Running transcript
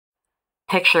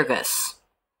Picture this.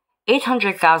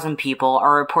 800,000 people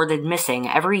are reported missing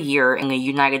every year in the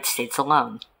United States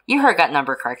alone. You heard that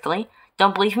number correctly.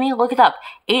 Don't believe me? Look it up.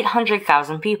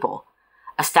 800,000 people.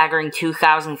 A staggering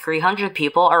 2,300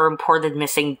 people are reported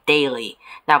missing daily.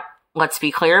 Now, let's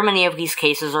be clear, many of these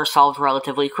cases are solved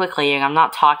relatively quickly, and I'm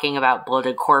not talking about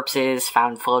bloated corpses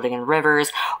found floating in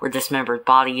rivers or dismembered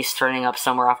bodies turning up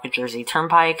somewhere off the Jersey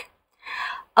Turnpike.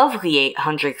 Of the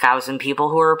 800,000 people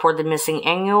who are reported missing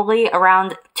annually,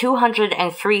 around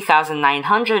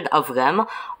 203,900 of them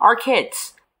are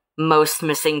kids. Most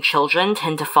missing children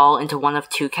tend to fall into one of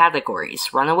two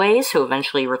categories: runaways who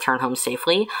eventually return home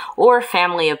safely, or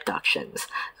family abductions,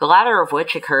 the latter of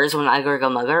which occurs when either the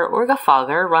mother or the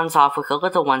father runs off with the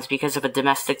little ones because of a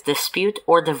domestic dispute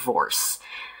or divorce.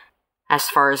 As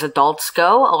far as adults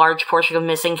go, a large portion of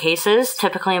missing cases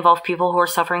typically involve people who are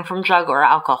suffering from drug or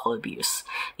alcohol abuse.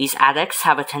 These addicts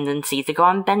have a tendency to go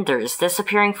on benders,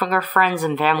 disappearing from their friends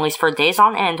and families for days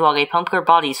on end while they pump their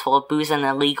bodies full of booze and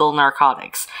illegal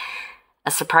narcotics.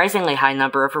 A surprisingly high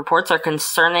number of reports are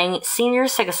concerning senior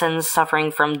citizens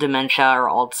suffering from dementia or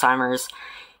Alzheimer's.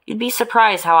 You'd be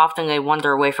surprised how often they wander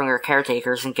away from their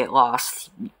caretakers and get lost.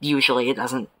 Usually it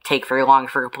doesn't take very long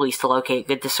for the police to locate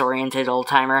the disoriented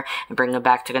old-timer and bring them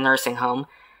back to the nursing home.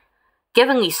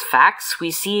 Given these facts, we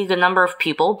see the number of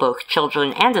people, both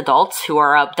children and adults, who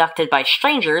are abducted by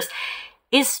strangers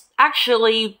is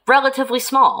actually relatively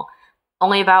small.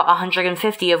 Only about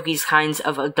 150 of these kinds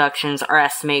of abductions are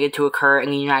estimated to occur in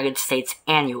the United States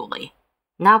annually.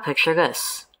 Now picture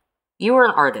this. You were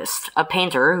an artist, a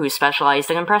painter who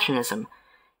specialized in Impressionism.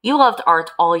 You loved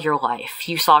art all your life.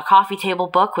 You saw a coffee table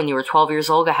book when you were 12 years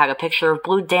old that had a picture of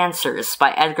Blue Dancers by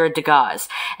Edgar Degas,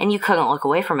 and you couldn't look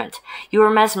away from it. You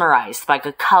were mesmerized by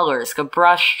the colors, the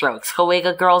brush strokes, the way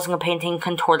the girls in the painting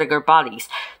contorted their bodies.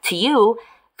 To you,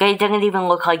 they didn't even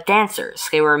look like dancers.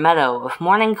 They were a meadow of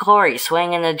morning glory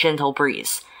swaying in a gentle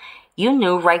breeze. You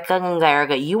knew right then and there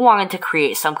that you wanted to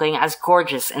create something as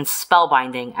gorgeous and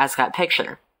spellbinding as that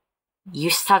picture.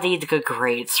 You studied the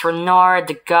greats, Renoir,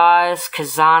 Degas,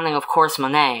 Cazan, and of course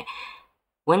Monet.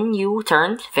 When you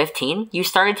turned 15, you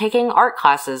started taking art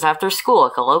classes after school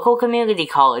at the local community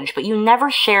college, but you never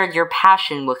shared your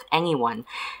passion with anyone,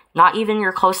 not even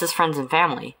your closest friends and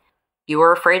family. You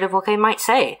were afraid of what they might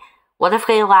say. What if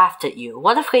they laughed at you?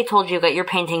 What if they told you that your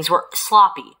paintings were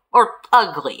sloppy or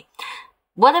ugly?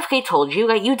 What if they told you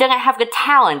that you didn't have the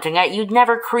talent and that you'd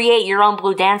never create your own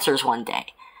Blue Dancers one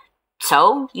day?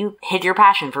 So, you hid your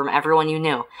passion from everyone you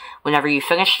knew. Whenever you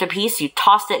finished a piece, you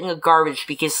tossed it in the garbage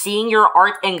because seeing your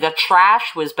art in the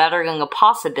trash was better than the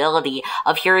possibility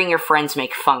of hearing your friends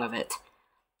make fun of it.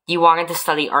 You wanted to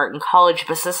study art in college,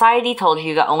 but society told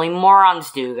you that only morons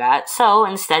do that, so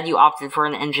instead you opted for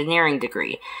an engineering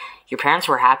degree. Your parents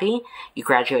were happy. You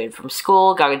graduated from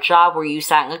school, got a job where you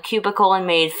sat in a cubicle and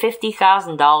made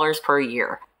 $50,000 per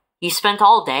year. You spent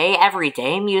all day, every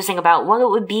day, musing about what it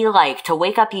would be like to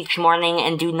wake up each morning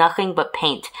and do nothing but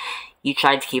paint. You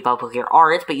tried to keep up with your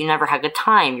art, but you never had the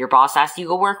time. Your boss asked you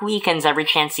to work weekends every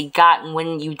chance he got, and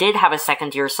when you did have a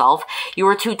second to yourself, you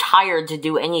were too tired to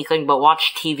do anything but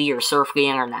watch TV or surf the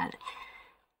internet.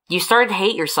 You started to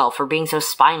hate yourself for being so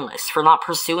spineless, for not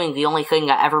pursuing the only thing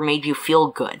that ever made you feel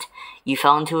good. You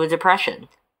fell into a depression.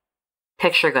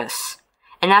 Picture this.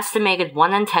 An estimated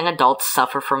 1 in 10 adults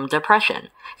suffer from depression.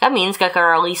 That means that there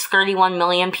are at least 31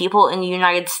 million people in the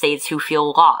United States who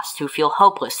feel lost, who feel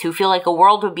hopeless, who feel like the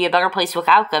world would be a better place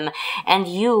without them, and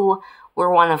you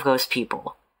were one of those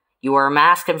people. You wore a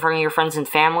mask in front of your friends and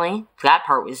family. That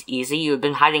part was easy. You had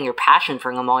been hiding your passion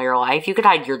from them all your life. You could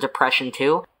hide your depression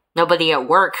too. Nobody at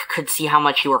work could see how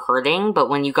much you were hurting, but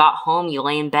when you got home, you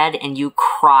lay in bed and you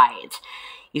cried.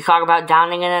 You thought about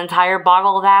downing an entire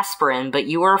bottle of aspirin, but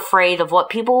you were afraid of what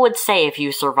people would say if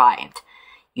you survived.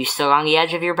 You stood on the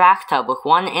edge of your bathtub with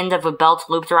one end of a belt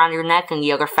looped around your neck and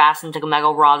the other fastened to the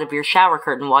metal rod of your shower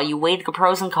curtain while you weighed the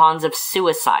pros and cons of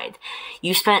suicide.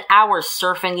 You spent hours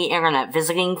surfing the internet,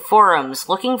 visiting forums,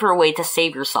 looking for a way to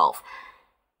save yourself.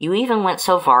 You even went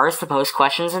so far as to post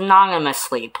questions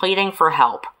anonymously, pleading for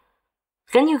help.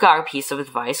 Then you got a piece of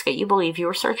advice that you believe you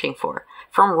were searching for.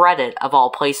 From Reddit, of all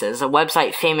places, a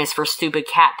website famous for stupid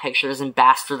cat pictures and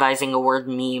bastardizing the word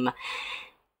meme.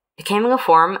 It came in the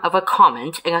form of a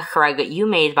comment in a thread that you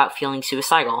made about feeling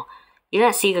suicidal. You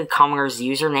didn't see the commenter's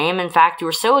username. In fact, you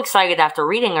were so excited after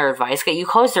reading their advice that you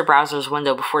closed their browser's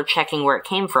window before checking where it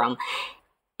came from.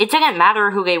 It didn't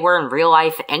matter who they were in real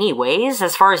life anyways.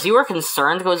 As far as you were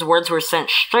concerned, those words were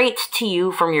sent straight to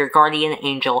you from your guardian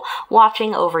angel,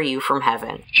 watching over you from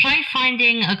heaven. Try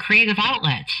finding a creative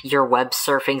outlet, your web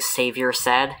surfing savior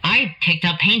said. I picked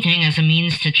up painting as a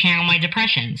means to channel my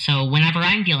depression, so whenever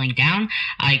I'm feeling down,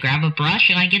 I grab a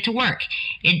brush and I get to work.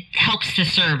 It helps to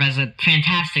serve as a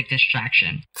fantastic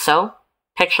distraction. So,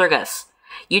 picture this.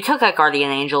 You took that guardian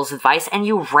angel's advice and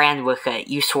you ran with it.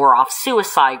 You swore off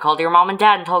suicide, called your mom and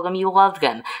dad and told them you loved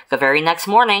them. The very next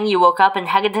morning, you woke up and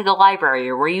headed to the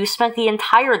library where you spent the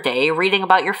entire day reading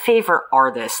about your favorite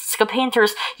artists, the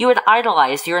painters you had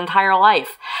idolized your entire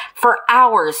life. For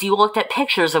hours, you looked at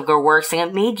pictures of their works and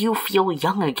it made you feel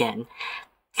young again.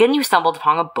 Then you stumbled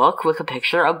upon a book with a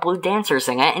picture of blue dancers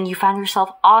in it and you found yourself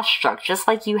awestruck just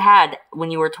like you had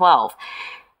when you were 12.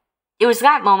 It was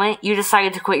that moment you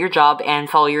decided to quit your job and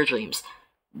follow your dreams.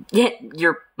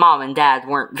 Your mom and dad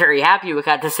weren't very happy with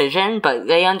that decision, but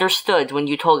they understood when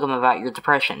you told them about your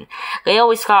depression. They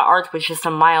always thought art was just a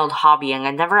mild hobby and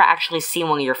had never actually seen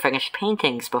one of your finished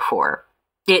paintings before.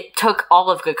 It took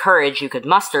all of the courage you could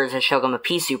muster to show them a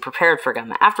piece you prepared for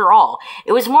them. After all,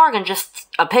 it was more than just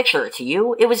a picture to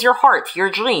you. It was your heart, your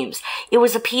dreams. It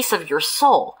was a piece of your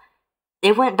soul.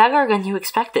 It went better than you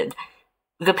expected.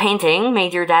 The painting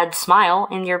made your dad smile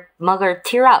and your mother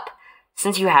tear up.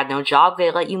 Since you had no job, they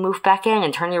let you move back in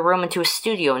and turn your room into a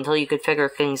studio until you could figure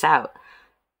things out.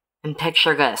 And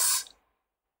picture this.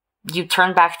 You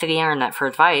turned back to the internet for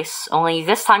advice, only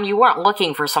this time you weren't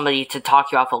looking for somebody to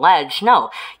talk you off a ledge. No,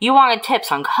 you wanted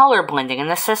tips on color blending and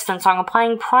assistance on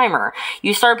applying primer.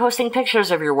 You started posting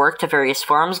pictures of your work to various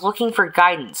forums looking for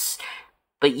guidance.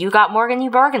 But you got more than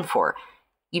you bargained for.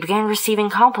 You began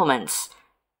receiving compliments.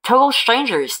 Total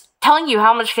strangers telling you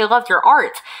how much they loved your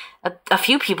art. A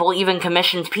few people even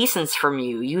commissioned pieces from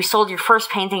you. You sold your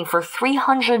first painting for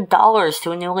 $300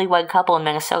 to a newlywed couple in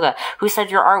Minnesota who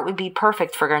said your art would be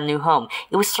perfect for their new home.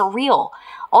 It was surreal.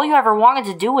 All you ever wanted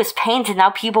to do was paint, and now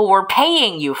people were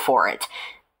paying you for it.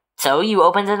 So you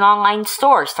opened an online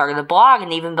store, started a blog,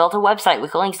 and even built a website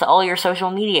with links to all your social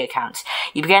media accounts.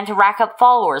 You began to rack up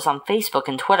followers on Facebook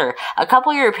and Twitter. A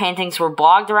couple of your paintings were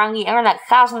blogged around the internet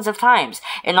thousands of times.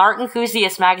 An art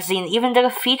enthusiast magazine even did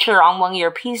a feature on one of your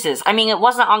pieces. I mean, it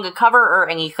wasn't on the cover or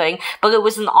anything, but it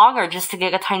was an honor just to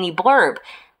get a tiny blurb.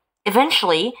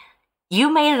 Eventually,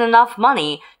 you made enough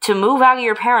money to move out of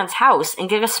your parents' house and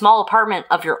get a small apartment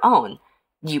of your own.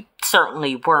 You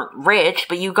certainly weren't rich,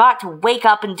 but you got to wake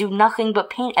up and do nothing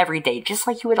but paint every day, just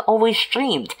like you had always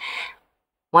dreamed.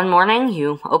 One morning,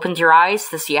 you opened your eyes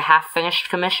to see a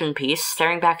half-finished commission piece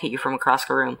staring back at you from across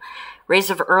the room. Rays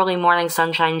of early morning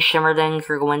sunshine shimmered in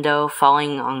through the window,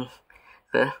 falling on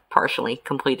the partially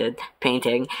completed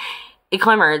painting. It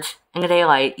glimmered in the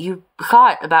daylight. You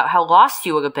thought about how lost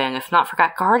you would have been if not for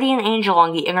that guardian angel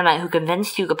on the internet who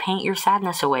convinced you to paint your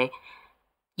sadness away.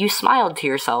 You smiled to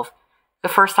yourself. The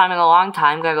first time in a long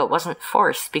time that it wasn't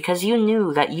forced, because you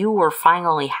knew that you were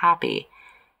finally happy.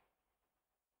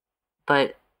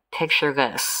 But picture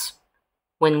this.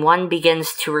 When one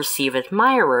begins to receive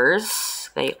admirers,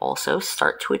 they also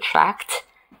start to attract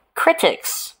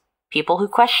critics. People who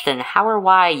question how or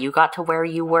why you got to where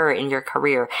you were in your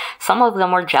career. Some of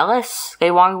them were jealous.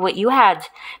 They wanted what you had.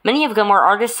 Many of them were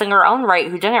artists in their own right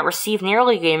who didn't receive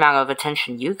nearly the amount of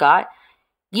attention you got.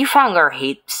 You found their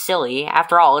hate silly.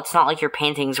 After all, it's not like your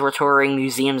paintings were touring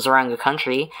museums around the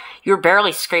country. You were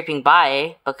barely scraping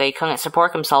by, but they couldn't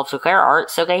support themselves with their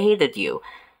art, so they hated you.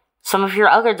 Some of your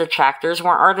other detractors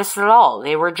weren't artists at all.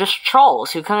 They were just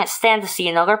trolls who couldn't stand to see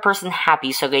another person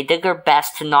happy, so they did their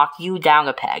best to knock you down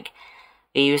a peg.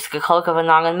 They used the cloak of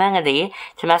anonymity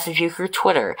to message you through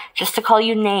Twitter, just to call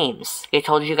you names. They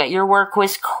told you that your work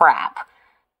was crap.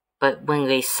 But when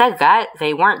they said that,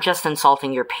 they weren't just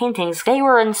insulting your paintings, they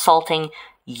were insulting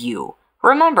you.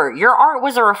 Remember, your art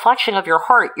was a reflection of your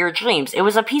heart, your dreams. It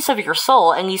was a piece of your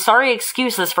soul, and these sorry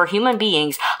excuses for human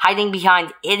beings hiding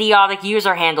behind idiotic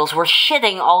user handles were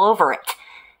shitting all over it.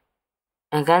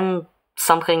 And then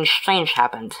something strange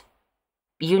happened.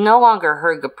 You no longer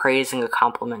heard the praise and the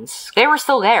compliments. They were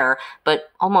still there,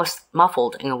 but almost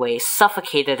muffled in a way,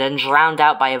 suffocated and drowned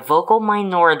out by a vocal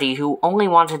minority who only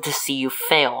wanted to see you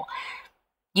fail.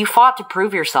 You fought to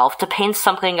prove yourself, to paint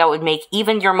something that would make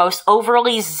even your most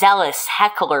overly zealous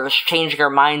hecklers change their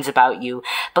minds about you.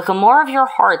 But the more of your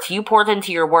heart you poured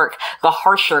into your work, the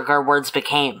harsher their words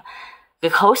became. The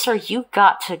closer you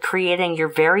got to creating your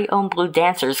very own blue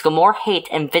dancers, the more hate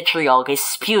and vitriol they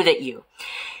spewed at you.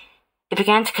 It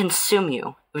began to consume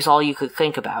you. It was all you could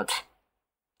think about.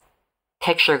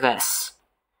 Picture this.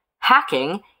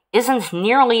 Hacking isn't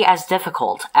nearly as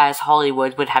difficult as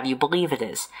Hollywood would have you believe it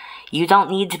is. You don't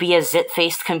need to be a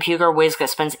zit-faced computer whiz that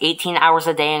spends 18 hours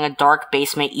a day in a dark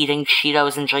basement eating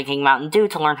Cheetos and drinking Mountain Dew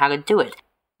to learn how to do it.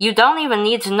 You don't even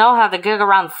need to know how to get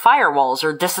around firewalls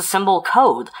or disassemble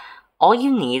code. All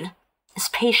you need is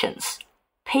patience.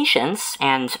 Patience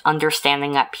and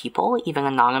understanding that people, even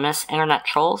anonymous internet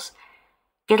trolls,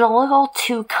 get a little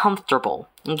too comfortable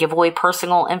and give away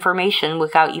personal information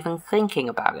without even thinking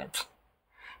about it.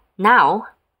 Now,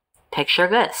 picture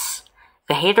this.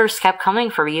 The haters kept coming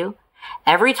for you.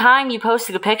 Every time you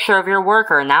posted a picture of your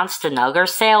work or announced another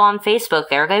sale on Facebook,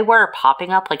 there they were,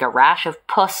 popping up like a rash of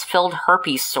pus-filled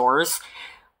herpes sores.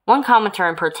 One commenter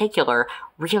in particular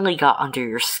really got under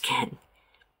your skin.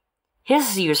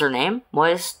 His username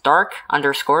was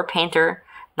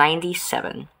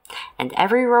dark_painter97, and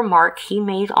every remark he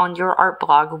made on your art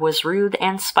blog was rude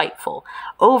and spiteful.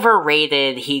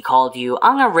 Overrated, he called you,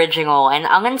 unoriginal, and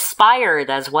uninspired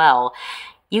as well.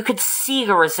 You could see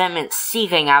the resentment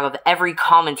seething out of every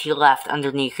comment he left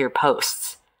underneath your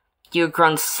posts. You had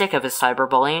grown sick of his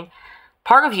cyberbullying.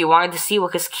 Part of you wanted to see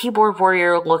what his keyboard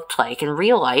warrior looked like in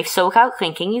real life, so without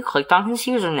thinking, you clicked on his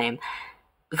username.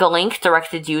 The link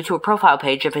directed you to a profile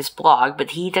page of his blog,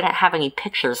 but he didn't have any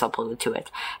pictures uploaded to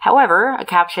it. However, a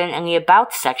caption in the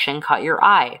About section caught your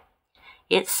eye.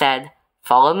 It said,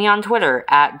 "Follow me on Twitter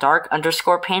at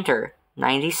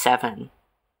dark_painter97.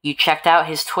 You checked out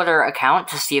his Twitter account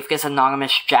to see if this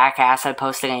anonymous jackass had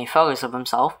posted any photos of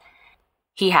himself.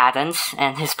 He hadn't,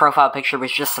 and his profile picture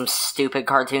was just some stupid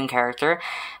cartoon character,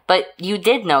 but you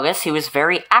did notice he was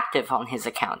very active on his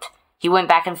account. He went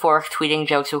back and forth tweeting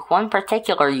jokes with one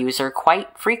particular user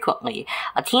quite frequently,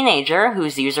 a teenager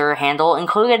whose user handle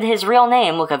included his real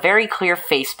name with a very clear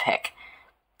face pic.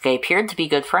 They appeared to be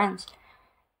good friends.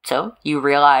 So, you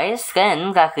realized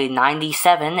then that the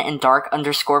 97 in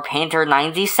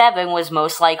dark_painter97 was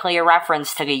most likely a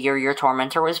reference to the year your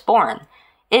tormentor was born.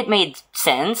 It made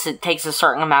sense. It takes a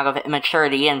certain amount of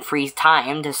immaturity and free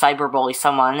time to cyberbully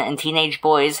someone, and teenage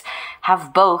boys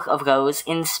have both of those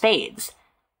in spades.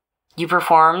 You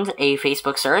performed a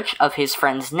Facebook search of his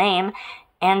friend's name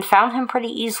and found him pretty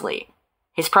easily.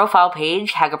 His profile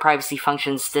page had the privacy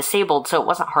functions disabled, so it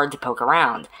wasn't hard to poke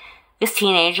around. This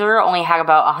teenager only had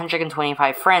about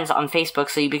 125 friends on Facebook,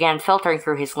 so you began filtering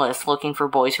through his list looking for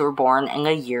boys who were born in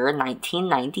the year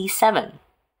 1997.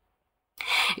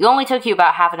 It only took you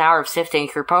about half an hour of sifting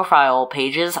through profile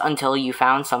pages until you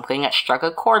found something that struck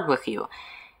a chord with you.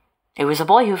 It was a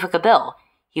boy who fit the bill.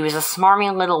 He was a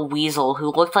smarmy little weasel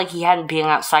who looked like he hadn't been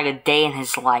outside a day in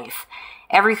his life.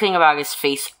 Everything about his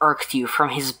face irked you, from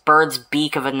his bird's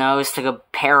beak of a nose to the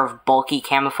pair of bulky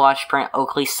camouflage print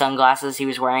Oakley sunglasses he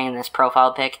was wearing in this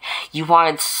profile pic. You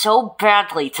wanted so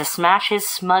badly to smash his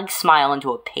smug smile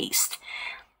into a paste.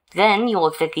 Then you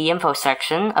looked at the info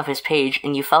section of his page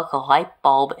and you felt the light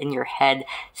bulb in your head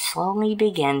slowly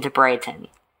begin to brighten.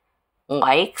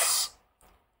 Likes,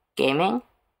 gaming,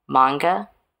 manga,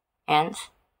 and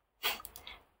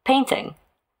painting.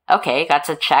 Okay, that's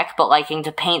a check, but liking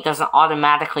to paint doesn't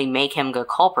automatically make him the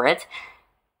culprit.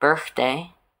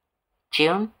 Birthday,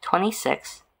 June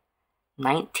 26,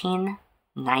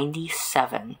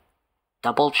 1997.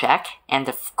 Double check, and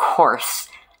of course,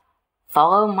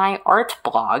 follow my art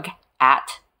blog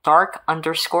at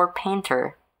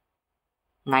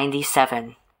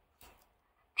dark_painter97.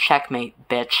 Checkmate,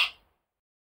 bitch.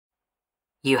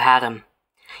 You had him.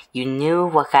 You knew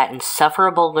what that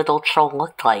insufferable little troll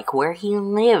looked like, where he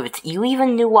lived. You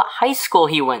even knew what high school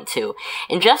he went to.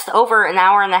 In just over an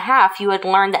hour and a half, you had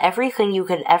learned everything you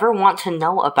could ever want to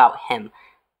know about him.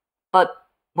 But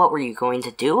what were you going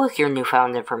to do with your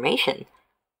newfound information?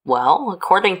 Well,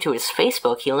 according to his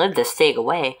Facebook, he lived a state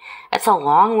away. That's a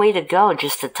long way to go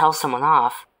just to tell someone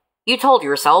off. You told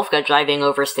yourself that driving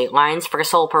over state lines for the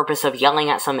sole purpose of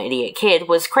yelling at some idiot kid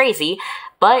was crazy,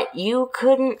 but you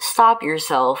couldn't stop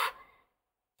yourself.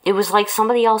 It was like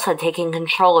somebody else had taken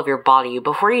control of your body.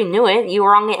 Before you knew it, you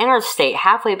were on the interstate,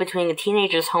 halfway between the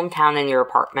teenager's hometown and your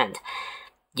apartment.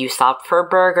 You stopped for a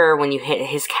burger when you hit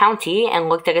his county and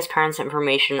looked at his parents'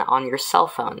 information on your cell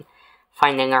phone.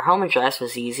 Finding their home address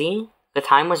was easy. The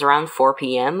time was around 4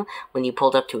 p.m. when you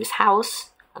pulled up to his house.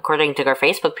 According to their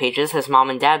Facebook pages, his mom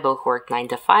and dad both worked 9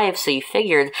 to 5, so you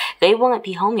figured they wouldn't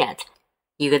be home yet.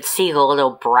 You could see the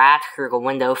little brat through the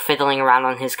window fiddling around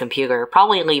on his computer,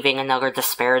 probably leaving another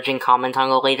disparaging comment on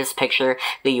the latest picture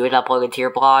that you had uploaded to your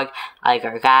blog,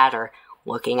 either that or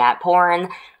looking at porn.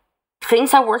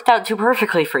 Things that worked out too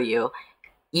perfectly for you.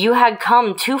 You had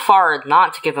come too far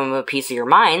not to give him a piece of your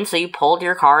mind, so you pulled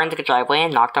your car into the driveway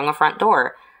and knocked on the front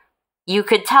door. You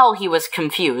could tell he was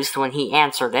confused when he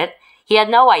answered it. He had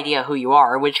no idea who you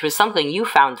are, which was something you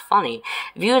found funny.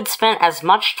 If you had spent as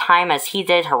much time as he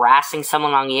did harassing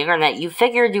someone on the internet, you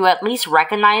figured you at least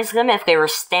recognize them if they were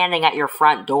standing at your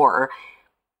front door.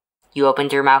 You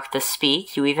opened your mouth to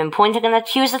speak, you even pointed an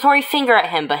accusatory finger at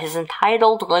him, but his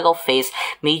entitled little face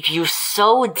made you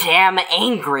so damn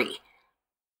angry.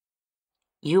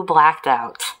 You blacked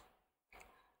out.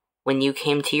 When you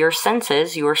came to your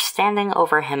senses, you were standing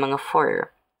over him in the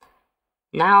foyer.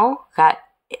 Now, that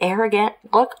arrogant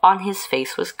look on his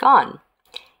face was gone.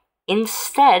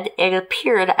 Instead, it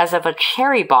appeared as if a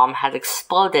cherry bomb had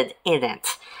exploded in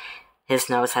it. His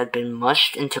nose had been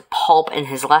mushed into pulp and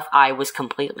his left eye was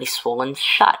completely swollen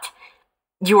shut.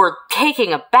 You were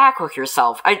taking aback with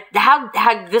yourself. How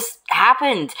had this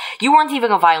happened? You weren't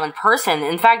even a violent person.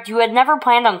 In fact, you had never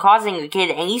planned on causing the kid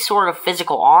any sort of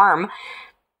physical harm.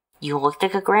 You looked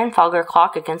at the grandfather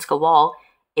clock against the wall.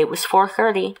 It was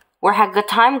 4:30. Where had the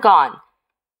time gone?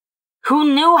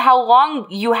 Who knew how long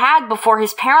you had before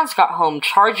his parents got home?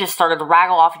 Charges started to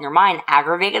rattle off in your mind.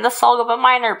 Aggravated assault of a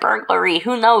minor, burglary,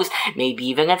 who knows? Maybe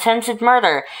even attempted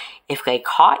murder. If they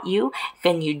caught you,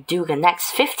 then you'd do the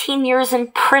next 15 years in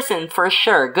prison for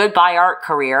sure. Goodbye art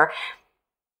career.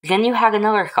 Then you had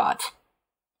another thought.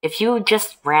 If you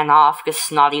just ran off, this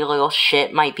snotty little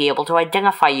shit might be able to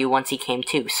identify you once he came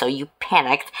to, so you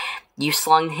panicked. You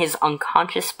slung his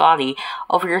unconscious body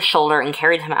over your shoulder and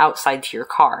carried him outside to your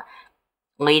car.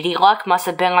 Lady Luck must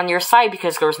have been on your side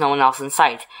because there was no one else in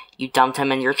sight. You dumped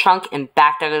him in your trunk and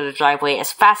backed out of the driveway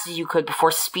as fast as you could before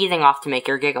speeding off to make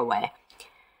your getaway.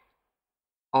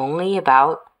 Only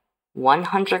about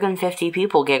 150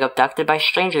 people get abducted by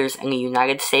strangers in the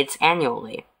United States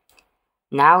annually.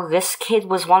 Now this kid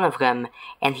was one of them,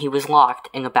 and he was locked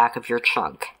in the back of your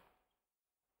trunk.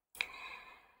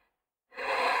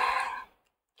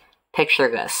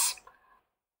 Picture this.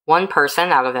 One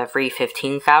person out of every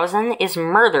 15,000 is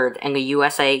murdered in the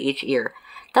USA each year.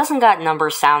 Doesn't that number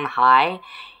sound high?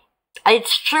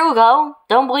 It's true, though.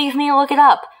 Don't believe me? Look it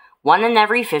up. 1 in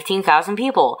every 15,000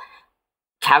 people.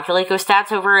 Calculate those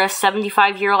stats over a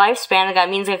 75-year lifespan, and that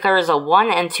means that there is a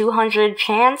 1 in 200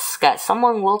 chance that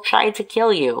someone will try to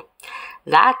kill you.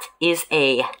 That is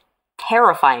a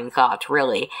terrifying thought,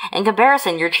 really. In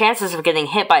comparison, your chances of getting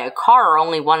hit by a car are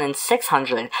only 1 in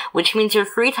 600, which means you're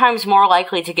 3 times more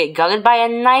likely to get gutted by a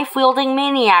knife-wielding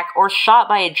maniac or shot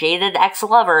by a jaded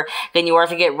ex-lover than you are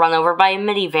to get run over by a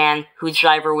minivan whose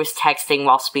driver was texting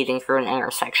while speeding through an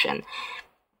intersection.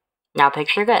 Now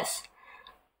picture this.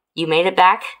 You made it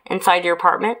back inside your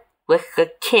apartment with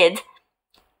the kid.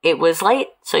 It was late,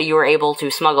 so you were able to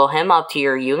smuggle him up to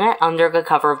your unit under the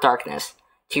cover of darkness.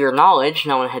 To your knowledge,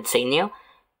 no one had seen you.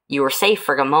 You were safe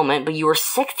for the moment, but you were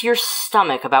sick to your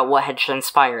stomach about what had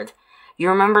transpired. You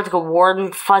remembered the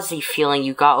warm, fuzzy feeling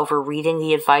you got over reading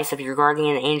the advice of your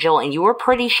guardian angel, and you were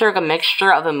pretty sure the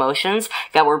mixture of emotions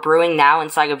that were brewing now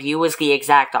inside of you was the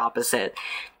exact opposite.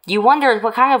 You wondered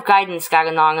what kind of guidance that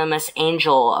anonymous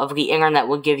angel of the internet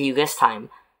would give you this time.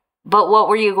 But what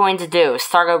were you going to do?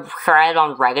 Start a thread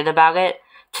on Reddit about it?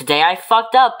 Today I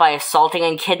fucked up by assaulting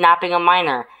and kidnapping a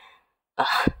minor.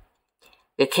 Ugh.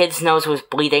 The kid's nose was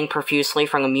bleeding profusely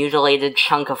from a mutilated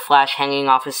chunk of flesh hanging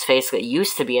off his face that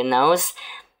used to be a nose.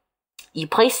 You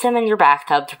placed him in your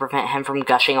bathtub to prevent him from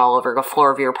gushing all over the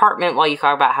floor of your apartment while you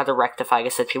thought about how to rectify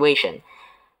the situation.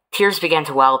 Tears began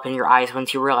to well up in your eyes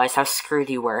once you realized how screwed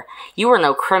you were. You were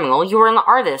no criminal, you were an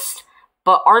artist.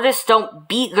 But artists don't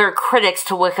beat their critics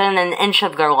to within an inch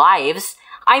of their lives.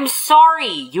 I'm sorry,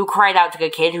 you cried out to the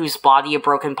kid whose body, a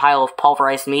broken pile of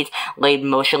pulverized meat, laid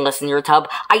motionless in your tub.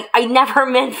 I never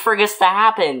meant for this to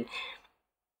happen.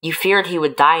 You feared he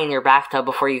would die in your bathtub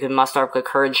before you could muster up the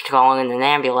courage to call in an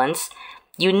ambulance.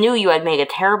 You knew you had made a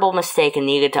terrible mistake and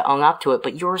needed to own up to it,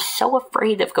 but you were so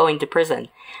afraid of going to prison.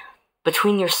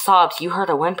 Between your sobs, you heard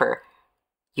a whimper.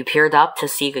 You peered up to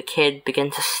see the kid begin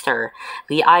to stir.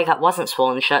 The eye that wasn't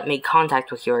swollen shut made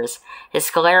contact with yours. His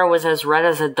sclera was as red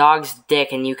as a dog's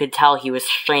dick, and you could tell he was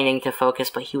straining to focus,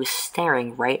 but he was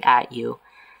staring right at you.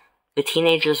 The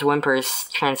teenager's whimpers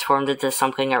transformed into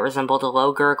something that resembled a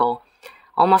low gurgle,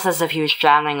 almost as if he was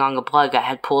drowning on the blood that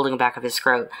had pooled in the back of his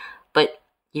throat. But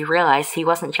you realized he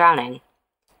wasn't drowning.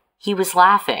 He was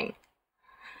laughing,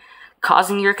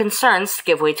 causing your concerns to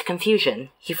give way to confusion.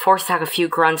 He forced out a few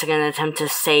grunts in an attempt to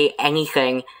say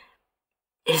anything,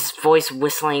 his voice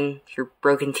whistling, your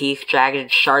broken teeth,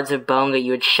 jagged shards of bone that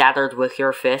you had shattered with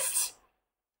your fists.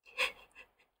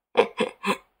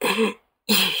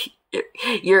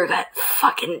 You're that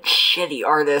fucking shitty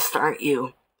artist, aren't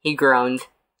you? He groaned.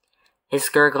 His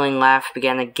gurgling laugh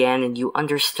began again, and you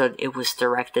understood it was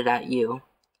directed at you.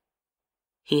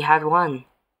 He had won.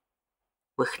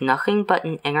 With nothing but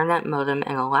an internet modem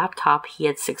and a laptop, he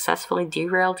had successfully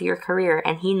derailed your career,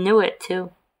 and he knew it,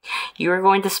 too. You were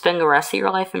going to spend the rest of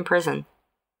your life in prison.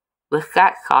 With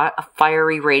that thought, a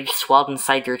fiery rage swelled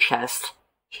inside your chest.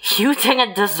 You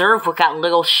didn't deserve what that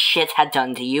little shit had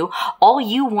done to you. All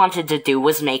you wanted to do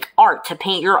was make art to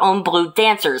paint your own blue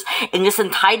dancers, and this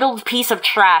entitled piece of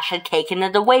trash had taken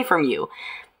it away from you.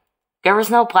 There was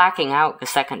no blacking out the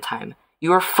second time. You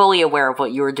were fully aware of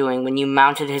what you were doing when you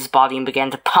mounted his body and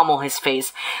began to pummel his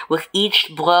face. With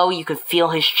each blow, you could feel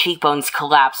his cheekbones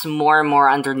collapse more and more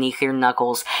underneath your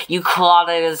knuckles. You clawed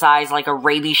at his eyes like a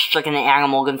rabies-stricken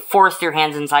animal, then forced your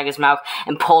hands inside his mouth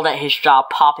and pulled at his jaw,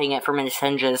 popping it from its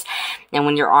hinges. And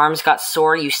when your arms got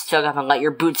sore, you stood up and let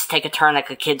your boots take a turn at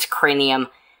the kid's cranium.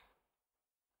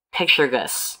 Picture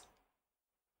this.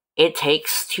 It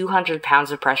takes 200 pounds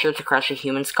of pressure to crush a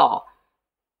human skull.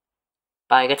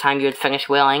 By the time you had finished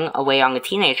wailing away on the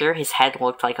teenager, his head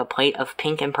looked like a plate of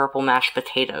pink and purple mashed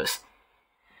potatoes.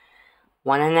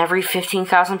 1 in every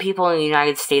 15,000 people in the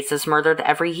United States is murdered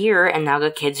every year, and now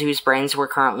the kids whose brains were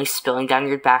currently spilling down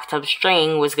your bathtub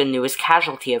drain was the newest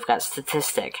casualty of that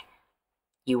statistic.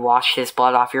 You washed his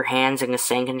blood off your hands in the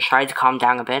sink and tried to calm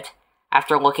down a bit.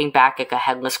 After looking back at the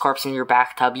headless corpse in your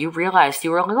bathtub, you realized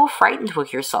you were a little frightened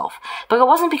with yourself. But it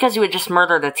wasn't because you had just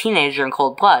murdered a teenager in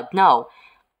cold blood, no.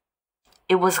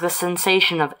 It was the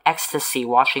sensation of ecstasy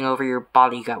washing over your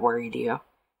body that worried you.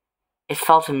 It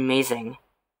felt amazing.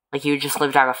 Like you had just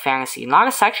lived out a fantasy. Not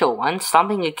a sexual one.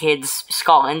 Stomping a kid's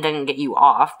skull in didn't get you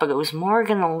off, but it was more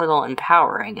than a little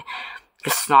empowering. The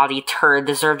snotty turd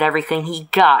deserved everything he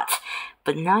got,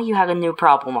 but now you had a new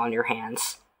problem on your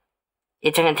hands.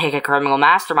 It didn't take a criminal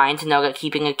mastermind to know that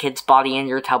keeping a kid's body in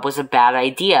your tub was a bad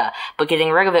idea, but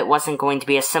getting rid of it wasn't going to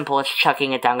be as simple as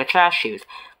chucking it down the trash chute.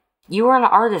 You were an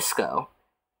artist, though.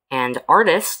 And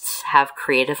artists have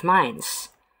creative minds.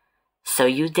 So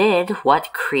you did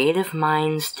what creative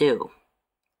minds do.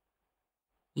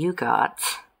 You got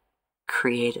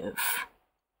creative.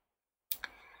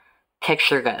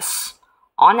 Picture this.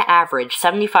 On average,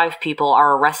 75 people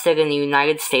are arrested in the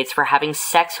United States for having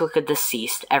sex with a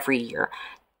deceased every year.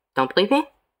 Don't believe me?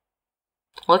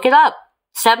 Look it up.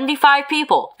 75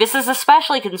 people. This is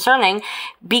especially concerning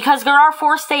because there are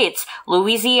 4 states,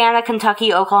 Louisiana,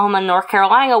 Kentucky, Oklahoma, and North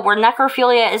Carolina, where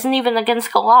necrophilia isn't even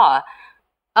against the law.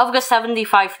 Of the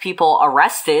 75 people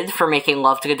arrested for making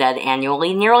love to the dead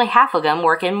annually, nearly half of them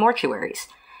work in mortuaries.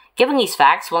 Given these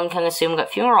facts, one can assume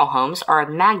that funeral homes are a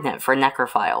magnet for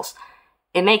necrophiles.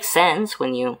 It makes sense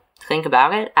when you think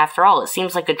about it. After all, it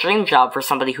seems like a dream job for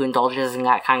somebody who indulges in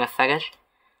that kind of fetish.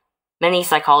 Many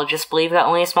psychologists believe that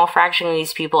only a small fraction of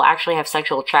these people actually have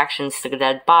sexual attractions to the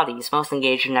dead bodies. Most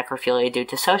engage in necrophilia due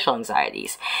to social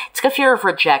anxieties. It's the fear of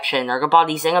rejection or the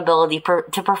body's inability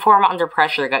to perform under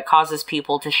pressure that causes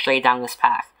people to stray down this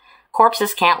path.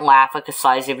 Corpses can't laugh at the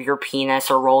size of your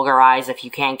penis or roll their eyes if you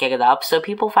can't get it up, so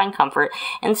people find comfort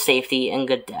and safety in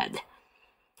the dead.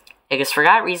 It is for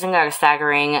that reason that a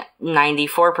staggering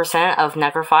 94% of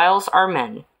necrophiles are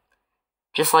men.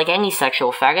 Just like any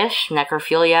sexual fetish,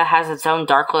 necrophilia has its own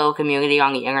dark little community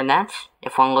on the internet.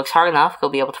 If one looks hard enough, they'll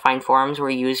be able to find forums where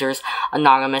users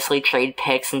anonymously trade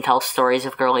pics and tell stories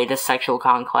of their latest sexual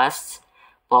conquests.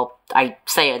 Well, I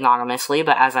say anonymously,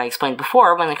 but as I explained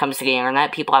before, when it comes to the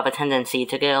internet, people have a tendency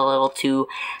to get a little too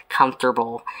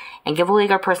comfortable and give away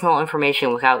their personal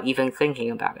information without even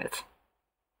thinking about it.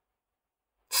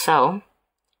 So,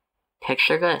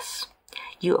 picture this.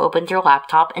 You opened your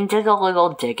laptop and did a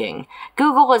little digging.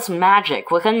 Google is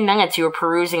magic. Within minutes, you were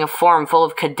perusing a forum full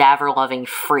of cadaver-loving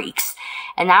freaks.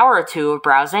 An hour or two of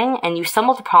browsing, and you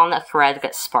stumbled upon a thread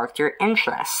that sparked your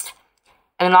interest.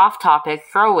 In an off-topic,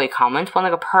 throwaway comment, one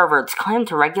of the perverts claimed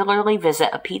to regularly visit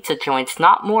a pizza joint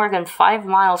not more than 5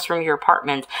 miles from your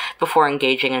apartment before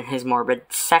engaging in his morbid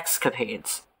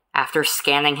sexcapades. After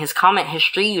scanning his comment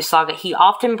history, you saw that he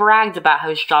often bragged about how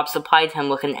his job supplied him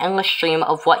with an endless stream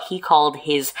of what he called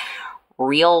his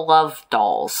real love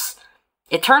dolls.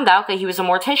 It turned out that he was a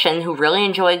mortician who really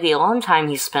enjoyed the alone time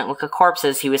he spent with the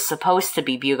corpses he was supposed to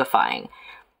be beautifying.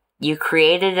 You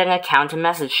created an account and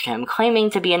messaged him, claiming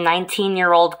to be a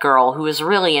 19-year-old girl who was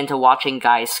really into watching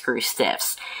guys screw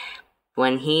stiffs.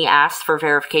 When he asked for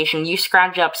verification, you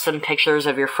scrounged up some pictures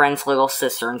of your friend's little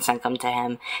sister and sent them to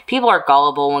him. People are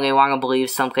gullible when they want to believe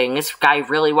something. This guy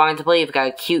really wanted to believe that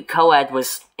a cute co-ed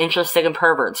was interested in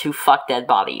perverts who fuck dead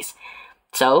bodies.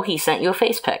 So, he sent you a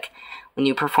face pic. When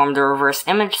you performed a reverse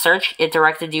image search, it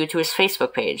directed you to his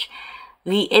Facebook page.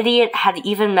 The idiot had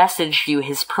even messaged you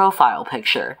his profile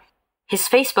picture. His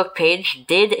Facebook page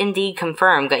did indeed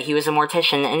confirm that he was a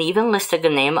mortician and even listed the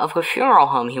name of the funeral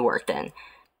home he worked in.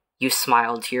 You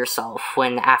smiled to yourself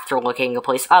when, after looking the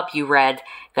place up, you read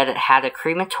that it had a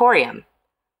crematorium.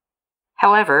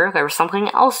 However, there was something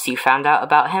else you found out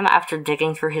about him after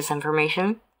digging through his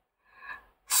information.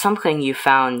 Something you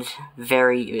found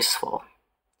very useful.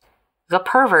 The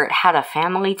pervert had a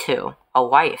family too, a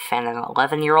wife and an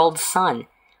 11-year-old son.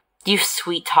 You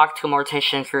sweet-talked the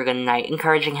mortician through the night,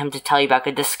 encouraging him to tell you about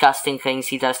the disgusting things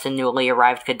he does to newly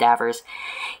arrived cadavers.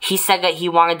 He said that he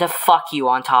wanted to fuck you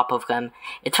on top of them.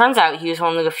 It turns out he was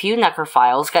one of the few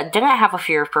necrophiles that didn't have a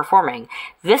fear of performing.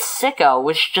 This sicko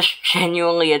was just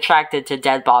genuinely attracted to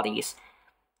dead bodies.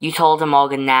 You told him all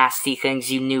the nasty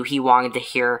things you knew he wanted to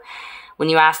hear. When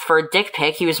you asked for a dick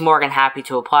pic, he was more than happy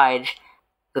to oblige.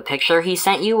 The picture he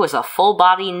sent you was a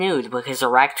full-body nude with his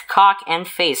erect cock and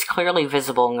face clearly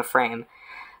visible in the frame.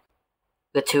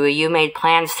 The two of you made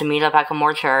plans to meet up at the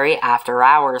mortuary after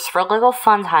hours for a little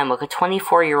fun time with a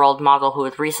 24-year-old model who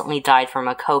had recently died from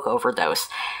a coke overdose.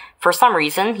 For some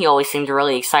reason, he always seemed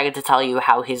really excited to tell you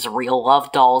how his real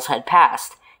love dolls had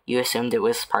passed. You assumed it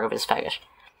was part of his fetish.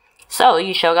 So,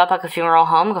 you showed up at the funeral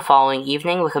home the following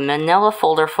evening with a manila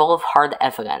folder full of hard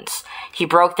evidence. He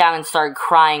broke down and started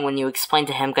crying when you explained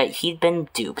to him that he'd been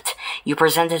duped. You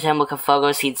presented him with the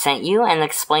photos he'd sent you and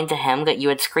explained to him that you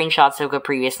had screenshots of the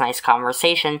previous night's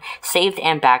conversation saved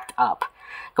and backed up.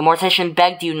 The mortician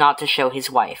begged you not to show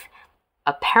his wife.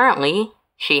 Apparently,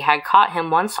 she had caught him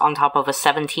once on top of a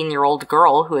 17-year-old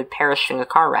girl who had perished in a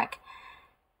car wreck.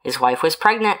 His wife was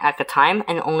pregnant at the time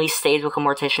and only stayed with a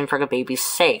mortician for the baby's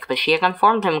sake, but she had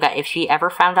informed him that if she ever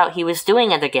found out he was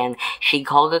doing it again, she'd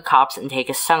call the cops and take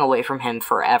his son away from him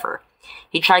forever.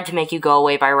 He tried to make you go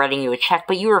away by writing you a check,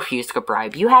 but you refused the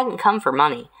bribe. You hadn't come for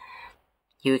money.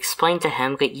 You explained to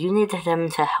him that you needed him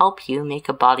to help you make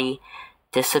a body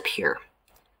disappear.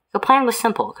 The plan was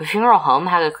simple. The funeral home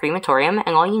had a crematorium,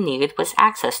 and all you needed was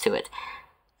access to it.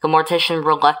 The mortician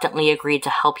reluctantly agreed to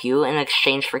help you in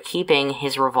exchange for keeping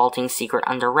his revolting secret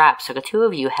under wraps, so the two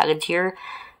of you headed to your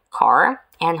car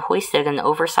and hoisted an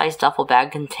oversized duffel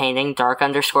bag containing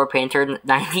dark_painter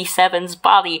 97's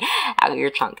body out of your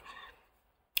trunk.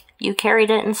 You carried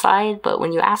it inside, but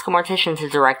when you asked a mortician to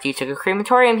direct you to the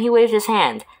crematorium, he waved his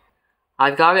hand.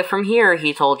 "I've got it from here,"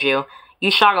 he told you.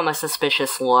 You shot him a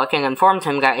suspicious look and informed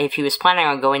him that if he was planning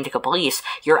on going to the police,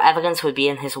 your evidence would be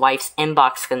in his wife's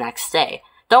inbox the next day.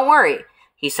 "Don't worry,"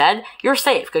 he said. "You're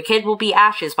safe. The kid will be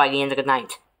ashes by the end of the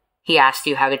night." He asked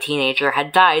you how the teenager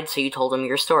had died, so you told him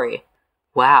your story.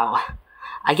 "Wow.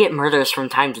 I get murders from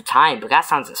time to time, but that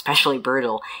sounds especially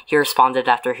brutal," he responded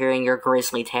after hearing your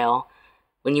grisly tale.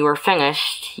 When you were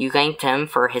finished, you thanked him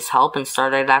for his help and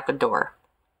started out the door.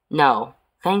 "No,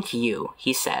 thank you,"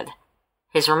 he said.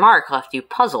 His remark left you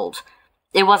puzzled.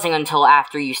 It wasn't until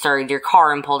after you started your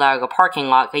car and pulled out of the parking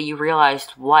lot that you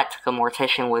realized what the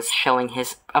mortician was showing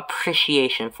his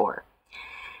appreciation for.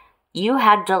 You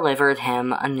had delivered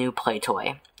him a new play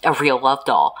toy, a real love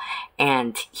doll,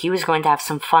 and he was going to have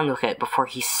some fun with it before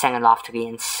he sent it off to the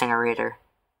incinerator.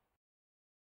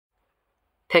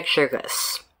 Picture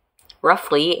this.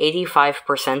 Roughly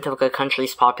 85% of the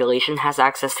country's population has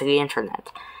access to the internet.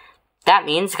 That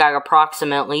means that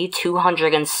approximately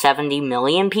 270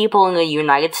 million people in the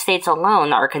United States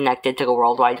alone are connected to the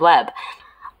World Wide Web.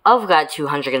 Of that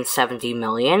 270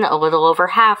 million, a little over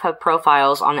half have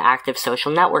profiles on active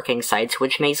social networking sites,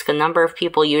 which makes the number of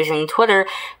people using Twitter,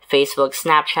 Facebook,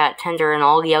 Snapchat, Tinder, and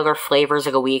all the other flavors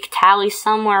of the week tally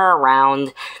somewhere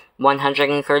around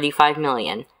 135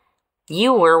 million.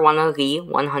 You were one of the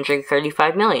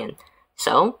 135 million.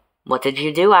 So, what did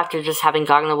you do after just having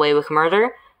gotten away with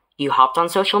murder? You hopped on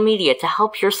social media to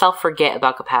help yourself forget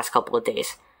about the past couple of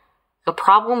days. The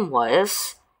problem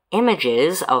was,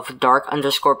 images of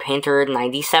dark_painter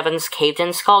 97's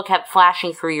caved-in skull kept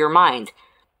flashing through your mind.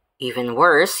 Even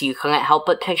worse, you couldn't help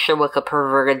but picture what the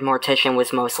perverted mortician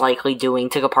was most likely doing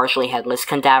to the partially headless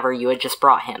cadaver you had just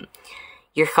brought him.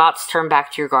 Your thoughts turned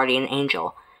back to your guardian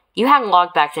angel. You hadn't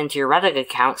logged back into your Reddit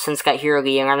account since that hero of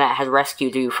the internet had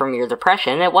rescued you from your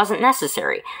depression. It wasn't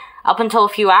necessary. Up until a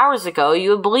few hours ago,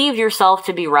 you had believed yourself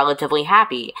to be relatively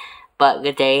happy, but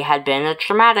the day had been a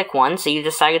traumatic one, so you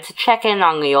decided to check in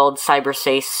on the old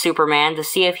cyberspace Superman to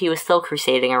see if he was still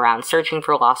crusading around, searching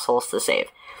for lost souls to save.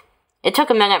 It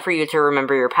took a minute for you to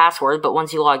remember your password, but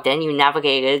once you logged in, you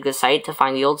navigated the site to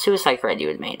find the old suicide thread you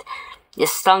had made. It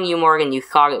stung you more than you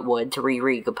thought it would to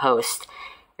reread the post.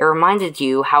 It reminded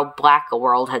you how black the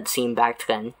world had seemed back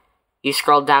then. You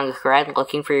scrolled down the thread,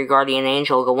 looking for your guardian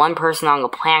angel, the one person on the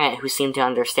planet who seemed to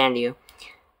understand you.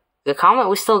 The comment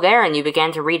was still there, and you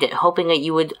began to read it, hoping that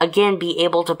you would again be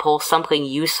able to pull something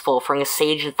useful from the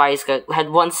sage advice that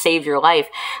had once saved your life,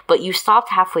 but you stopped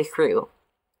halfway through.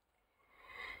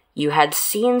 You had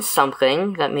seen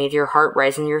something that made your heart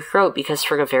rise in your throat because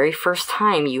for the very first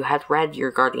time you had read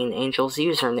your guardian angel's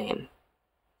username.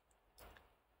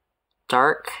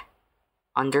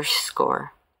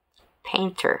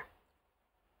 Dark_Painter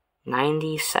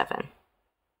 97.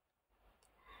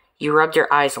 You rubbed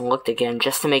your eyes and looked again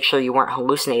just to make sure you weren't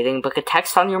hallucinating, but the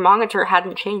text on your monitor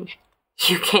hadn't changed.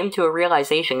 You came to a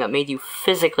realization that made you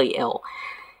physically ill.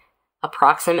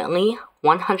 Approximately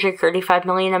 135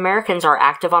 million Americans are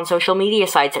active on social media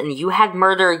sites, and you had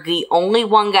murdered the only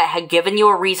one that had given you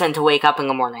a reason to wake up in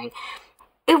the morning.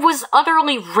 It was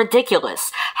utterly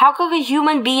ridiculous. How could a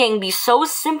human being be so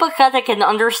sympathetic and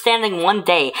understanding one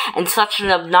day and such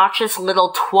an obnoxious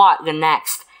little twat the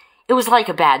next? It was like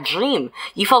a bad dream.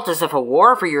 You felt as if a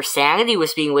war for your sanity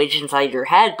was being waged inside your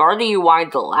head. Part of you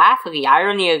wanted to laugh at the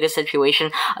irony of the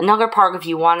situation. Another part of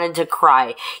you wanted to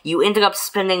cry. You ended up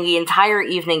spending the entire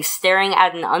evening staring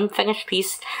at an unfinished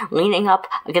piece, leaning up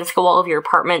against the wall of your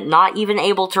apartment, not even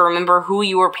able to remember who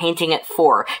you were painting it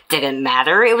for. Didn't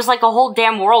matter. It was like a whole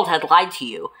damn world had lied to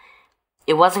you.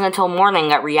 It wasn't until morning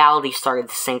that reality started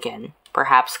to sink in.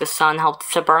 Perhaps the sun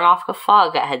helped to burn off the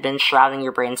fog that had been shrouding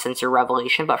your brain since your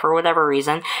revelation, but for whatever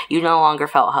reason, you no longer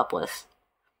felt helpless.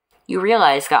 You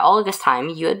realized that all of this time,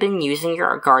 you had been using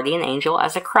your guardian angel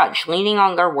as a crutch, leaning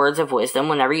on their words of wisdom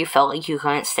whenever you felt like you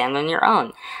couldn't stand on your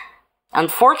own.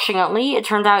 Unfortunately, it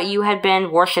turned out you had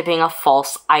been worshipping a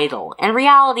false idol. In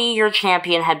reality, your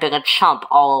champion had been a chump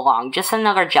all along, just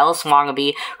another jealous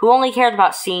wannabe who only cared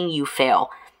about seeing you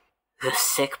fail. The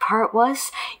sick part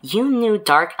was, you knew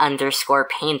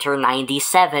Dark_Painter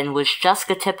 97 was just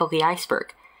the tip of the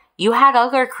iceberg. You had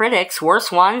other critics,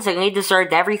 worse ones, and they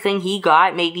deserved everything he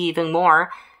got, maybe even more.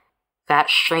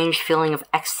 That strange feeling of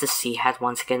ecstasy had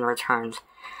once again returned.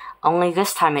 Only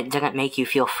this time it didn't make you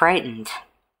feel frightened.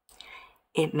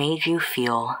 It made you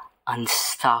feel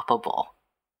unstoppable.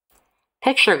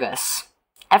 Picture this.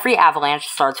 Every avalanche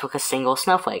starts with a single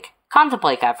snowflake.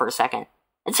 Contemplate that for a second.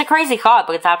 It's a crazy thought,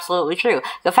 but it's absolutely true.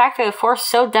 The fact that a force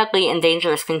so deadly and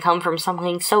dangerous can come from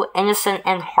something so innocent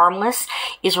and harmless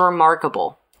is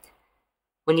remarkable.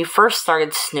 When you first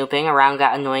started snooping around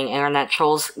that annoying internet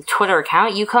troll's Twitter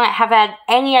account, you couldn't have had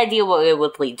any idea what it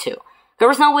would lead to. There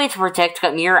was no way to predict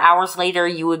that mere hours later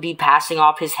you would be passing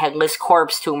off his headless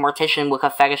corpse to a mortician with a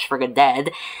fetish for the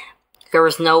dead. There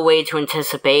was no way to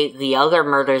anticipate the other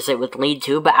murders it would lead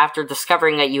to, but after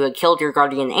discovering that you had killed your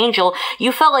guardian angel,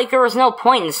 you felt like there was no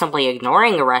point in simply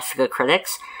ignoring the rest of the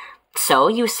critics. So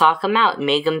you sought them out and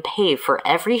made them pay for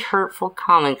every hurtful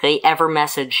comment they ever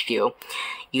messaged you.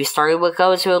 You started with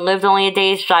those who had lived only a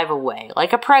day's drive away.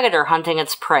 Like a predator hunting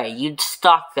its prey, you'd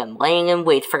stalk them, laying in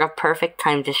wait for the perfect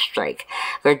time to strike.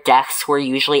 Their deaths were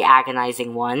usually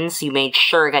agonizing ones. You made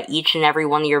sure that each and every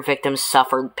one of your victims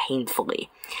suffered painfully.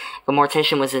 The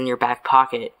mortician was in your back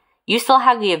pocket. You still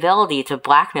had the ability to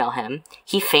blackmail him.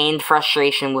 He feigned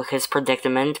frustration with his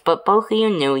predicament, but both of you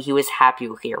knew he was happy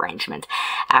with the arrangement.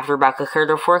 After about the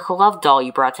third or fourth love doll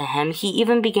you brought to him, he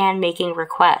even began making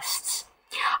requests.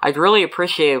 I'd really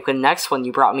appreciate if the next one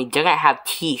you brought me didn't have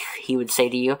teeth, he would say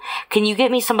to you. Can you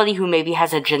get me somebody who maybe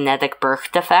has a genetic birth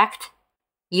defect?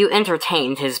 You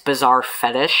entertained his bizarre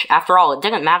fetish. After all, it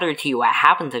didn't matter to you what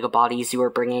happened to the bodies you were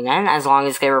bringing in, as long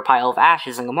as they were a pile of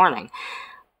ashes in the morning.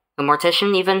 The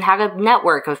mortician even had a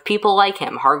network of people like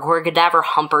him, hardcore cadaver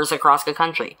humpers across the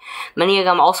country. Many of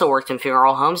them also worked in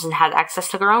funeral homes and had access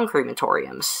to their own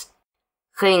crematoriums.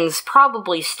 Things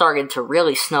probably started to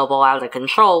really snowball out of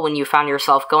control when you found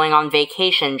yourself going on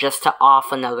vacation just to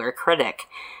off another critic.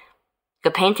 The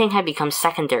painting had become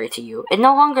secondary to you. It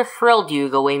no longer thrilled you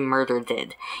the way murder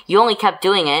did. You only kept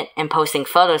doing it and posting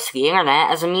photos to the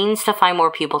internet as a means to find more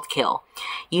people to kill.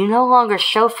 You no longer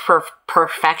showed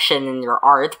perfection in your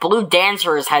art. Blue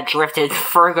dancers had drifted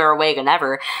further away than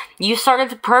ever. You started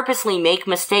to purposely make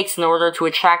mistakes in order to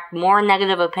attract more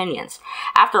negative opinions.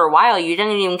 After a while, you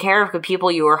didn't even care if the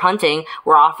people you were hunting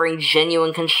were offering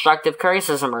genuine constructive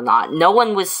criticism or not. No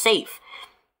one was safe.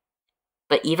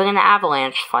 But even an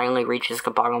avalanche finally reaches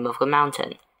the bottom of the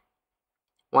mountain.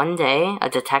 One day, a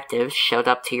detective showed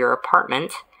up to your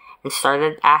apartment and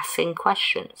started asking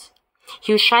questions.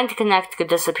 He was trying to connect the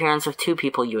disappearance of two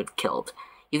people you had killed.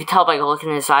 You could tell by the look in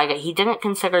his eye that he didn't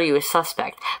consider you a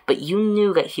suspect, but you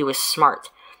knew that he was smart.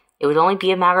 It would only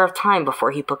be a matter of time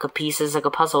before he put the pieces of the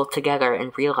puzzle together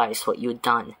and realized what you had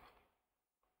done.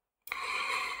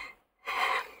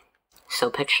 So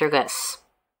picture this.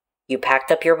 You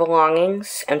packed up your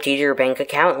belongings, emptied your bank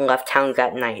account, and left town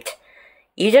that night.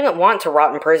 You didn't want to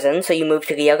rot in prison, so you moved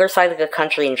to the other side of the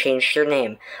country and changed your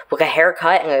name. With a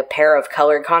haircut and a pair of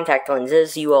colored contact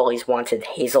lenses, you always wanted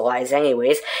hazel eyes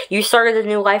anyways, you started a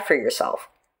new life for yourself.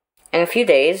 In a few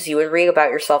days, you would read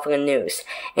about yourself in the news.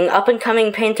 An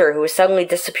up-and-coming painter who has suddenly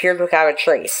disappeared without a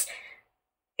trace.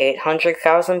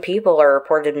 800,000 people are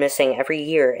reported missing every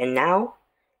year, and now,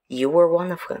 you were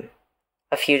one of them.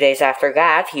 A few days after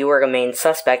that, you were the main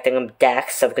suspect in the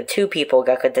deaths of the 2 people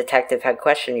that the detective had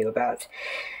questioned you about.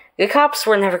 The cops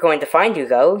were never going to find you,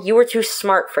 though. You were too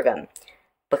smart for them.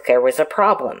 But there was a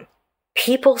problem.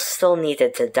 People still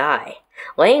needed to die.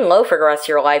 Laying low for the rest of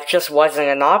your life just wasn't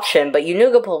an option, but you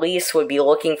knew the police would be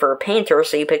looking for a painter,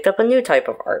 so you picked up a new type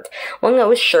of art, one that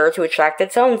was sure to attract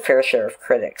its own fair share of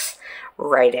critics.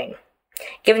 Writing.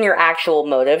 Given your actual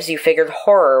motives, you figured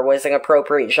horror was an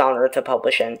appropriate genre to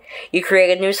publish in. You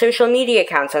created new social media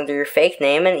accounts under your fake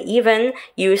name, and even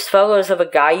used photos of a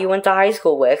guy you went to high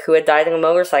school with who had died in a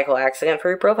motorcycle accident for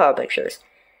your profile pictures.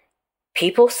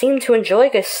 People seemed to enjoy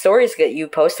the stories that you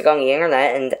posted on the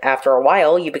internet, and after a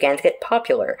while, you began to get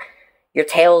popular. Your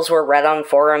tales were read on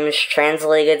forums,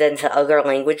 translated into other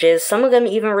languages. Some of them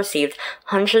even received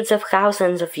hundreds of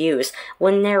thousands of views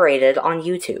when narrated on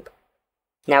YouTube.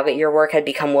 Now that your work had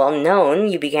become well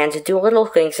known, you began to do little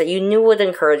things that you knew would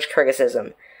encourage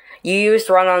criticism. You used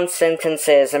run-on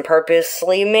sentences and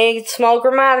purposely made small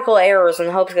grammatical errors in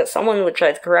hopes that someone would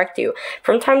try to correct you.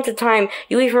 From time to time,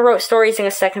 you even wrote stories in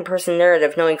a second-person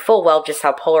narrative, knowing full well just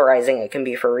how polarizing it can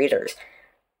be for readers.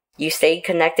 You stayed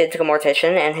connected to the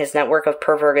mortician and his network of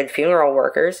perverted funeral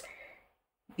workers.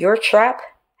 Your trap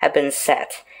had been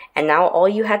set, and now all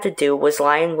you had to do was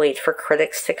lie in wait for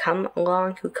critics to come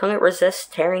along who couldn't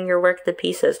resist tearing your work to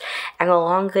pieces, and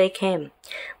along they came.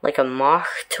 Like a moth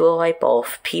to a light bulb,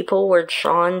 people were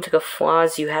drawn to the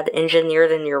flaws you had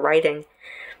engineered in your writing.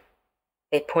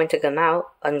 They pointed them out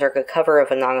under the cover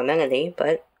of anonymity,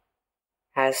 but,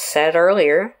 as said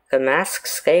earlier, the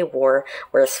masks they wore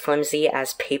were as flimsy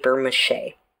as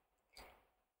papier-mâché.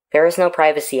 There is no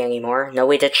privacy anymore, no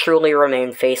way to truly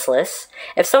remain faceless.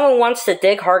 If someone wants to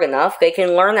dig hard enough, they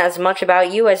can learn as much about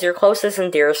you as your closest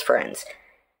and dearest friends.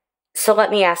 So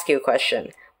let me ask you a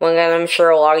question, one that I'm sure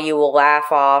a lot of you will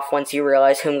laugh off once you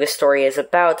realize whom the story is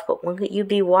about, but one that you'd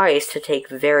be wise to take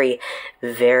very,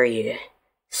 very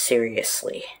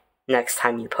seriously next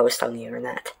time you post on the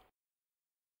internet.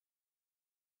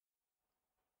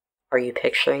 Are you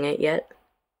picturing it yet?